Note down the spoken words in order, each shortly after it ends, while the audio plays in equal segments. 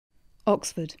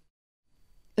Oxford,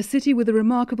 a city with a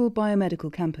remarkable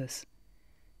biomedical campus.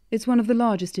 It's one of the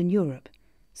largest in Europe,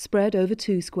 spread over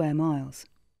 2 square miles.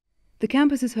 The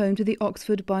campus is home to the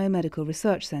Oxford Biomedical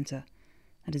Research Centre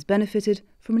and has benefited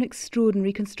from an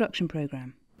extraordinary construction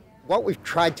programme. What we've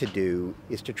tried to do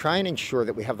is to try and ensure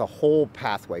that we have the whole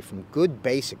pathway from good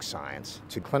basic science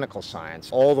to clinical science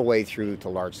all the way through to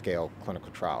large-scale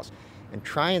clinical trials and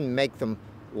try and make them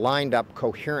lined up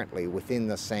coherently within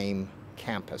the same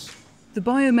campus. The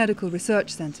Biomedical Research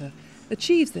Centre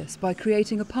achieves this by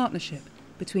creating a partnership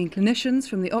between clinicians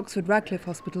from the Oxford Radcliffe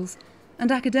hospitals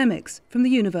and academics from the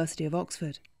University of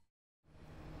Oxford.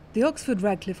 The Oxford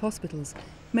Radcliffe hospitals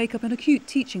make up an acute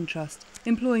teaching trust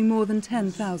employing more than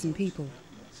 10,000 people.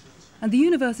 And the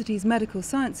university's Medical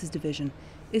Sciences Division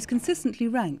is consistently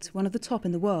ranked one of the top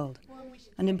in the world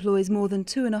and employs more than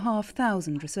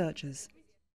 2,500 researchers.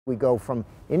 We go from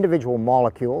individual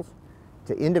molecules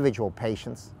to individual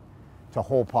patients to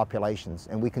whole populations,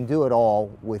 and we can do it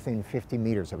all within 50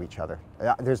 meters of each other.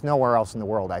 There's nowhere else in the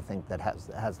world, I think, that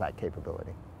has that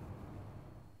capability.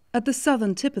 At the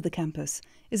southern tip of the campus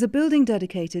is a building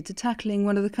dedicated to tackling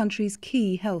one of the country's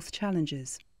key health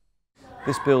challenges.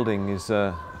 This building is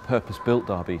a purpose-built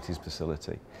diabetes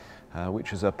facility,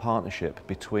 which is a partnership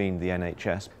between the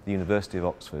NHS, the University of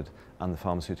Oxford and the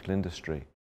pharmaceutical industry.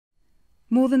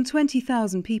 More than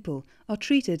 20,000 people are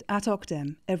treated at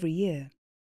OCDEM every year.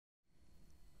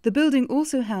 The building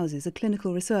also houses a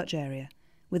clinical research area,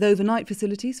 with overnight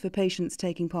facilities for patients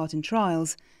taking part in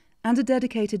trials and a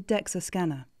dedicated DEXA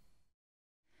scanner.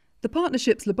 The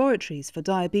partnership's laboratories for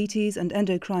diabetes and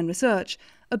endocrine research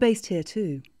are based here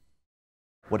too.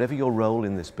 Whatever your role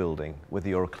in this building, whether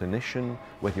you're a clinician,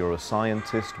 whether you're a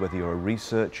scientist, whether you're a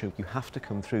researcher, you have to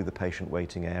come through the patient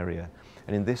waiting area.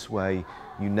 And in this way,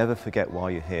 you never forget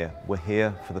why you're here. We're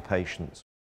here for the patients.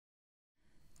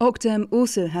 OCDEM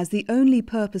also has the only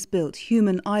purpose-built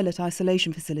human islet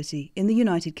isolation facility in the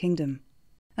United Kingdom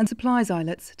and supplies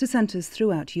islets to centres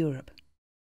throughout Europe.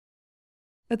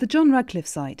 At the John Radcliffe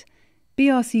site,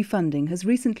 BRC funding has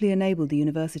recently enabled the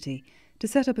university to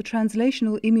set up a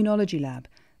translational immunology lab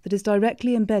that is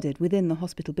directly embedded within the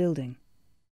hospital building.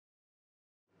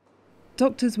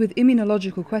 Doctors with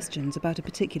immunological questions about a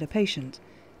particular patient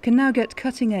can now get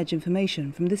cutting-edge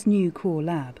information from this new core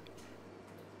lab.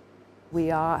 We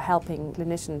are helping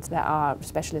clinicians that are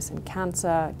specialists in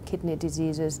cancer, kidney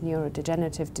diseases,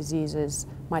 neurodegenerative diseases,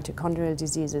 mitochondrial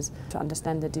diseases, to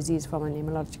understand the disease from an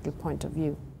immunological point of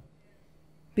view.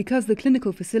 Because the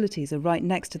clinical facilities are right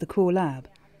next to the core lab,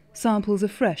 samples are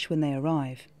fresh when they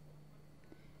arrive.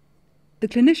 The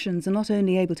clinicians are not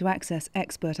only able to access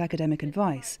expert academic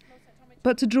advice,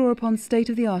 but to draw upon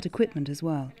state-of-the-art equipment as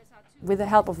well. With the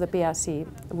help of the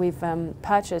BRC, we've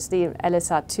purchased the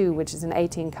LSR2, which is an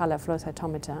 18-color flow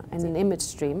cytometer, and an image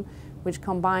stream, which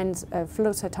combines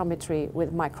flow cytometry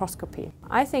with microscopy.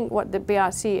 I think what the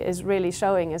BRC is really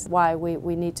showing is why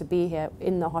we need to be here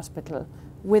in the hospital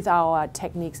with our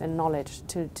techniques and knowledge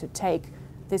to take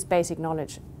this basic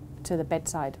knowledge to the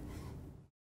bedside.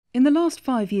 In the last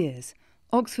 5 years,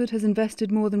 Oxford has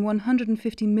invested more than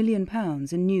 £150 million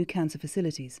in new cancer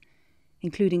facilities,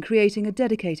 including creating a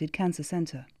dedicated cancer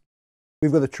centre.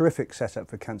 We've got a terrific setup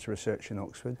for cancer research in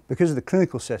Oxford. Because of the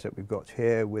clinical setup we've got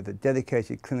here, with a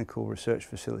dedicated clinical research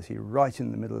facility right in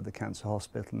the middle of the cancer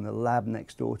hospital and the lab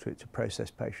next door to it to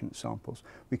process patient samples,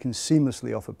 we can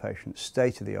seamlessly offer patients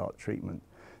state-of-the-art treatment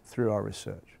through our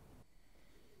research.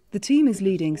 The team is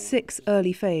leading 6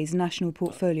 early-phase national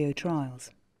portfolio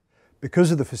trials.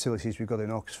 Because of the facilities we've got in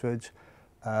Oxford,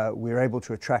 we're able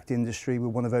to attract industry. We're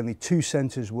one of only 2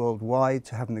 centres worldwide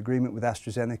to have an agreement with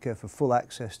AstraZeneca for full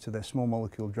access to their small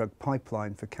molecule drug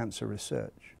pipeline for cancer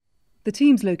research. The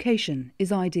team's location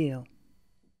is ideal.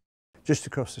 Just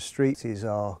across the street is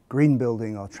our green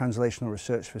building, our translational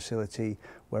research facility,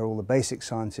 where all the basic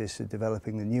scientists are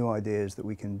developing the new ideas that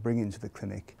we can bring into the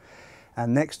clinic.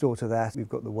 And next door to that, we've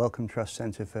got the Wellcome Trust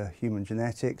Centre for Human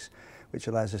Genetics, which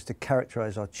allows us to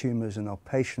characterise our tumours and our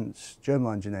patients'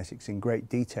 germline genetics in great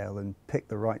detail and pick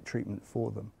the right treatment for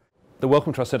them. The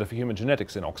Wellcome Trust Centre for Human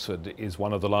Genetics in Oxford is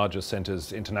one of the largest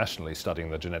centres internationally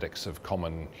studying the genetics of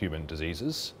common human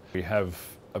diseases. We have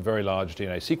a very large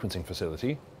DNA sequencing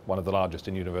facility, one of the largest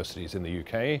in universities in the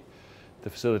UK. The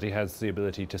facility has the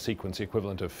ability to sequence the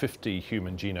equivalent of 50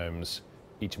 human genomes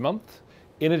each month.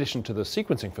 In addition to the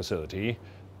sequencing facility,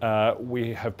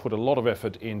 we have put a lot of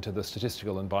effort into the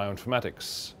statistical and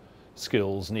bioinformatics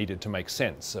skills needed to make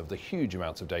sense of the huge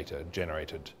amounts of data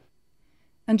generated.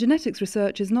 And genetics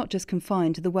research is not just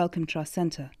confined to the Wellcome Trust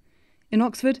Centre. In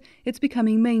Oxford, it's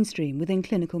becoming mainstream within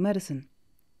clinical medicine.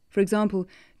 For example,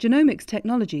 genomics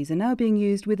technologies are now being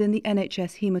used within the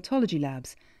NHS haematology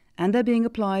labs, and they're being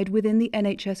applied within the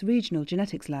NHS regional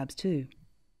genetics labs too.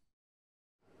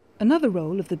 Another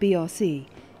role of the BRC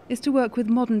is to work with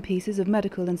modern pieces of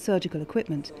medical and surgical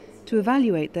equipment to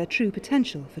evaluate their true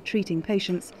potential for treating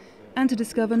patients and to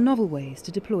discover novel ways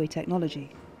to deploy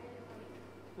technology.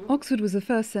 Oxford was the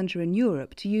first centre in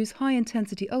Europe to use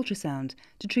high-intensity ultrasound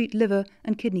to treat liver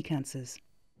and kidney cancers.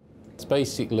 It's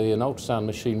basically an ultrasound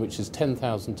machine which is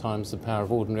 10,000 times the power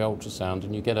of ordinary ultrasound,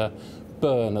 and you get a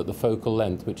burn at the focal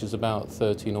length, which is about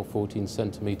 13 or 14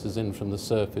 centimetres in from the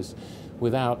surface,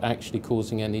 without actually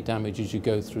causing any damage as you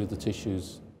go through the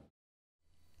tissues.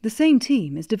 The same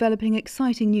team is developing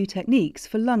exciting new techniques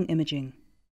for lung imaging.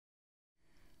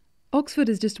 Oxford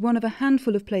is just one of a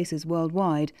handful of places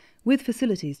worldwide with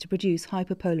facilities to produce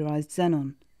hyperpolarised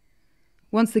xenon.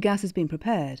 Once the gas has been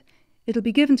prepared, it'll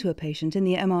be given to a patient in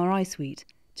the MRI suite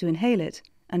to inhale it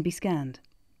and be scanned.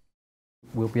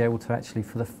 We'll be able to actually,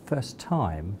 for the first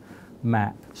time,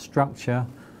 map structure,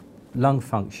 lung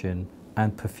function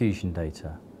and perfusion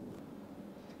data.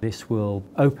 This will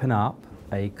open up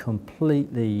a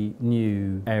completely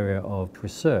new area of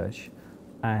research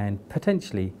and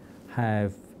potentially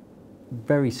have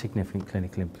very significant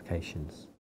clinical implications.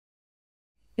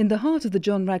 In the heart of the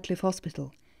John Radcliffe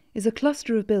Hospital is a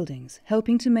cluster of buildings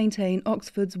helping to maintain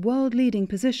Oxford's world-leading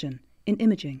position in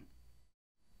imaging.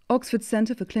 Oxford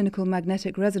Centre for Clinical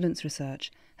Magnetic Resonance Research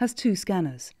has 2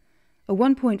 scanners, a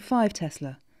 1.5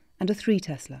 Tesla and a 3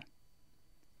 Tesla.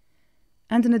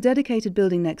 And in a dedicated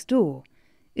building next door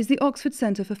is the Oxford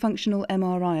Centre for Functional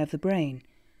MRI of the Brain,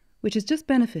 which has just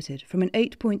benefited from an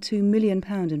 £8.2 million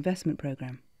investment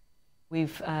programme.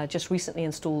 We've just recently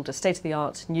installed a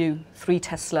state-of-the-art new 3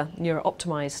 Tesla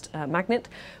neuro-optimised magnet,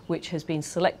 which has been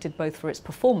selected both for its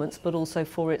performance but also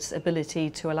for its ability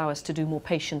to allow us to do more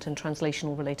patient and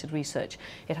translational related research.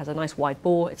 It has a nice wide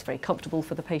bore, it's very comfortable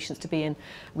for the patients to be in.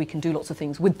 We can do lots of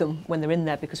things with them when they're in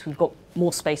there because we've got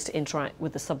more space to interact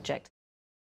with the subject.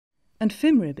 And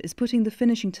FIMRIB is putting the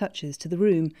finishing touches to the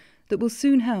room that will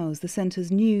soon house the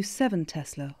centre's new 7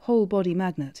 Tesla whole-body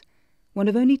magnet, one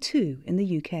of only 2 in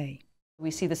the UK. We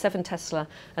see the 7 Tesla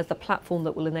as the platform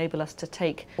that will enable us to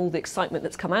take all the excitement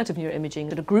that's come out of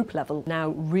neuroimaging at a group level now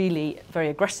really very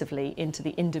aggressively into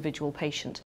the individual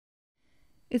patient.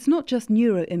 It's not just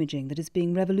neuroimaging that is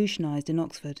being revolutionised in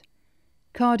Oxford.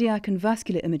 Cardiac and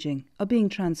vascular imaging are being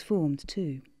transformed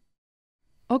too.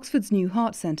 Oxford's new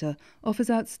Heart Centre offers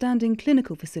outstanding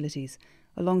clinical facilities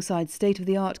alongside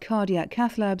state-of-the-art cardiac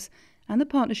cath labs and the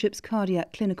partnership's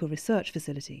Cardiac Clinical Research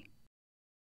Facility.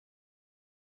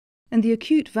 And the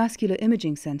Acute Vascular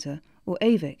Imaging Centre, or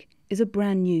AVIC, is a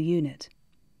brand new unit.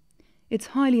 It's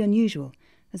highly unusual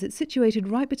as it's situated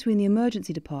right between the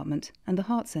emergency department and the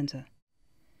Heart Centre.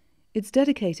 It's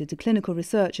dedicated to clinical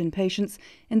research in patients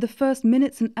in the first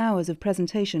minutes and hours of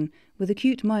presentation with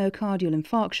acute myocardial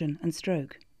infarction and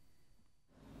stroke.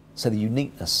 So the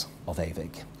uniqueness of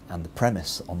AVIC and the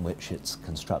premise on which it's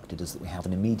constructed is that we have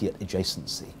an immediate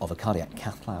adjacency of a cardiac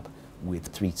cath lab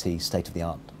with 3T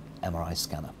state-of-the-art MRI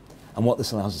scanner. And what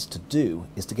this allows us to do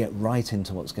is to get right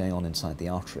into what's going on inside the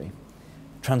artery,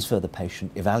 transfer the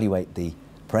patient, evaluate the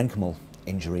parenchymal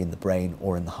injury in the brain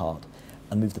or in the heart,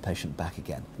 and move the patient back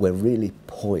again. We're really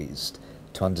poised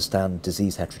to understand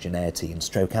disease heterogeneity in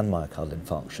stroke and myocardial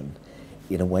infarction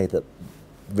in a way that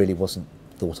really wasn't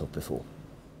thought of before.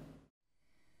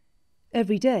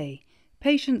 Every day,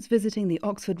 patients visiting the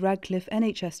Oxford Radcliffe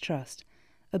NHS Trust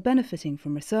are benefiting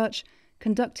from research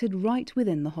conducted right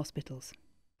within the hospitals.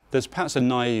 There's perhaps a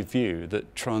naive view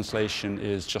that translation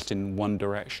is just in one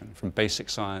direction, from basic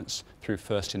science through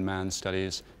first-in-man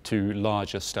studies to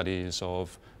larger studies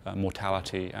of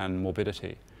mortality and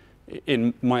morbidity.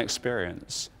 In my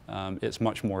experience, it's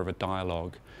much more of a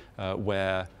dialogue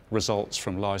where results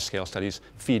from large-scale studies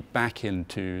feed back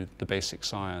into the basic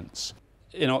science.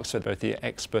 In Oxford, both the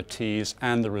expertise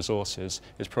and the resources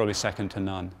is probably second to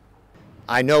none.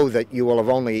 I know that you will have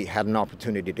only had an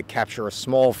opportunity to capture a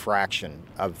small fraction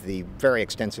of the very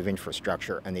extensive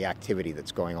infrastructure and the activity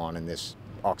that's going on in this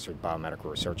Oxford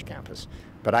Biomedical Research Campus.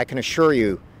 But I can assure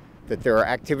you that there are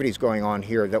activities going on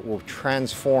here that will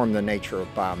transform the nature of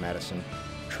biomedicine,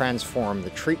 transform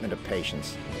the treatment of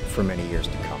patients for many years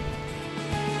to come.